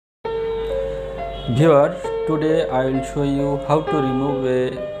Viewer, today I will show you how to remove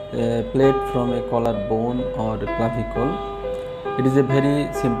a plate from a collarbone or a clavicle. It is a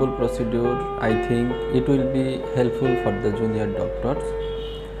very simple procedure. I think it will be helpful for the junior doctors.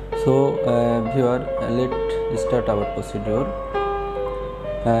 So, viewer, let's start our procedure.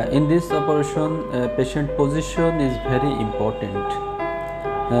 In this operation, patient position is very important.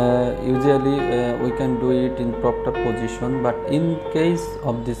 Usually we can do it in proper position, but in case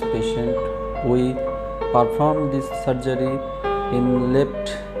of this patient we perform this surgery in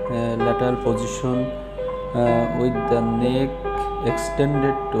left lateral position with the neck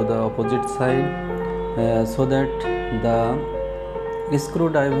extended to the opposite side so that the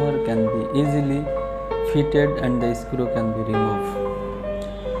screwdriver can be easily fitted and the screw can be removed.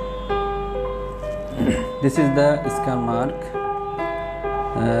 This is the scar mark.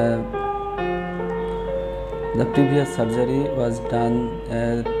 The previous surgery was done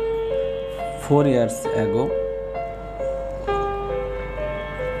 4 years ago.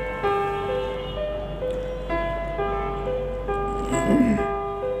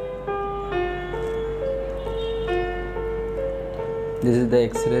 This is the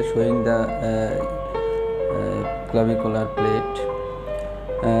X-ray showing the clavicular plate.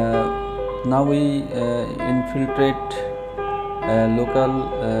 Now we infiltrate local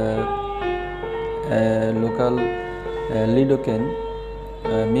lidocaine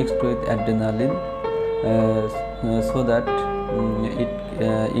mixed with adrenaline so that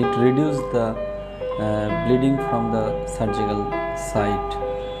it reduces the bleeding from the surgical site.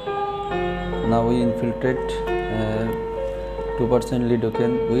 Now we infiltrate 2%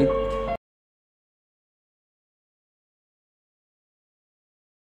 lidocaine with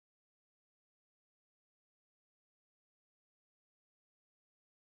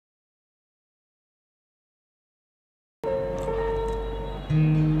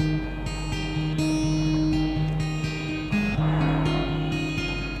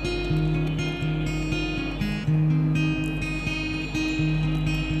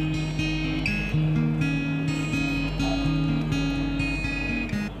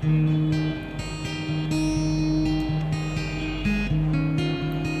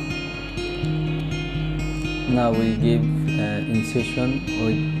Now we give incision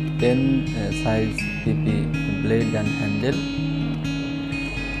with 10 size PP blade and handle.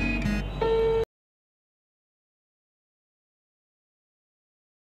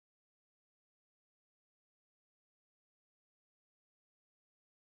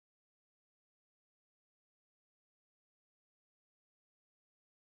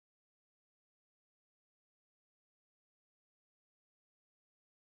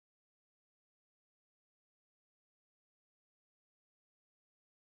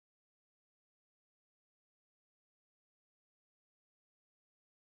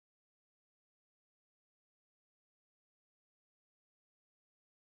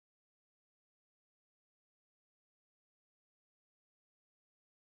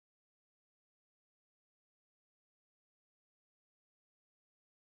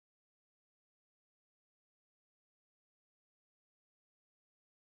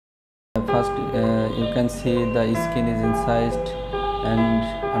 First you can see the skin is incised and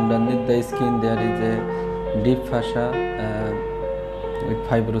underneath the skin there is a deep fascia with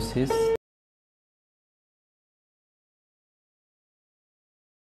fibrosis.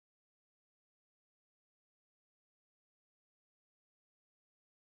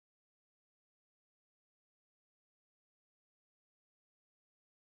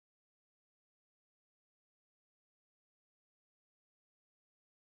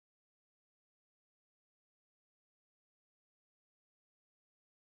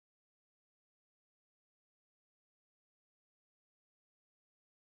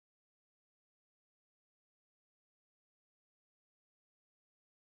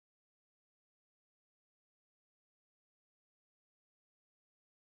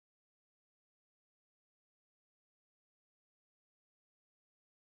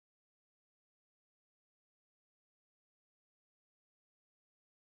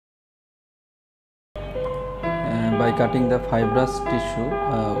 By cutting the fibrous tissue,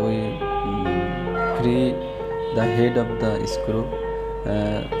 we free the head of the screw.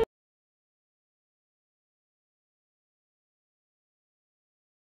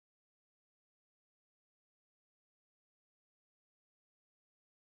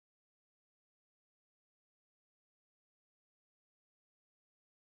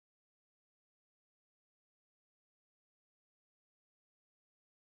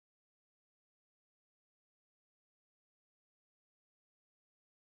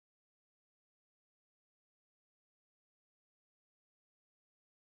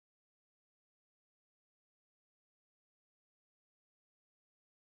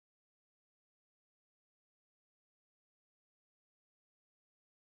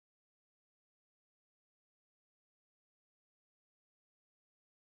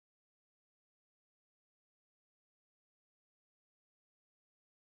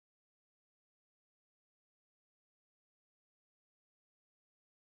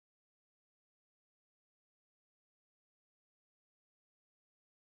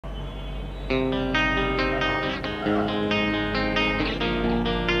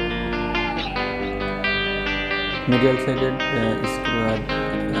 Medial sided screw are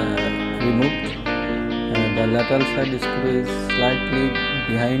removed. The lateral side screw is slightly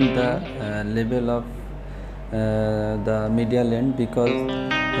behind the level of the medial end because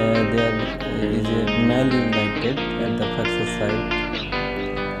there is a nail united at the flexor side.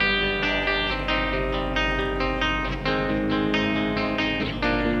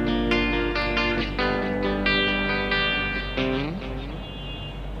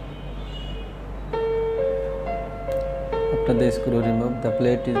 After the screw removed, the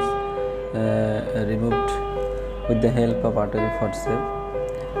plate is removed with the help of artery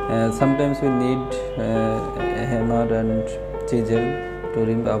forceps. Sometimes we need a hammer and chisel to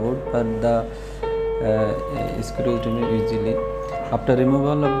remove out, but the screw is removed easily. After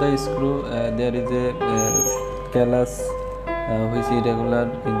removal of the screw, there is a callus which is irregular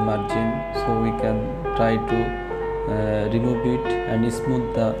in margin, so we can try to remove it and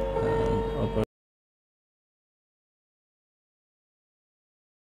smooth the operation.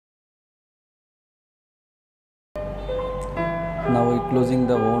 Now we closing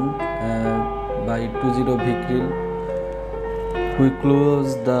the wound by 2-0 vicryl. We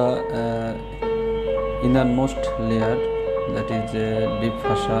close the innermost layer, that is deep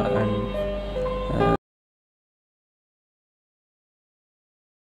fascia, and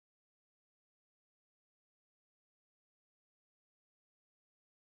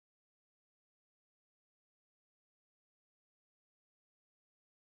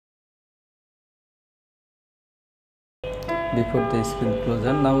before the skin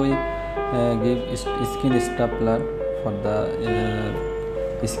closure. Now we give skin stapler for the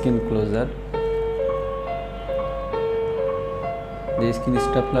skin closure. The skin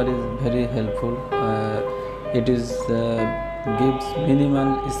stapler is very helpful. It is gives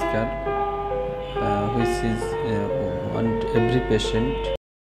minimal scar, which is on every patient.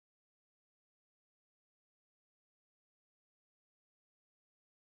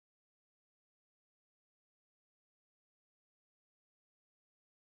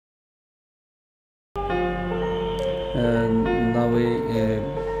 Now we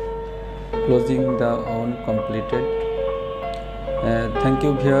closing the wound completed. Thank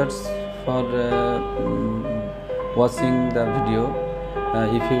you viewers for watching the video.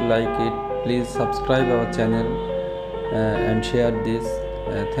 If you like it, please subscribe our channel and share this.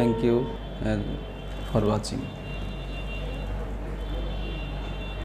 Thank you for watching.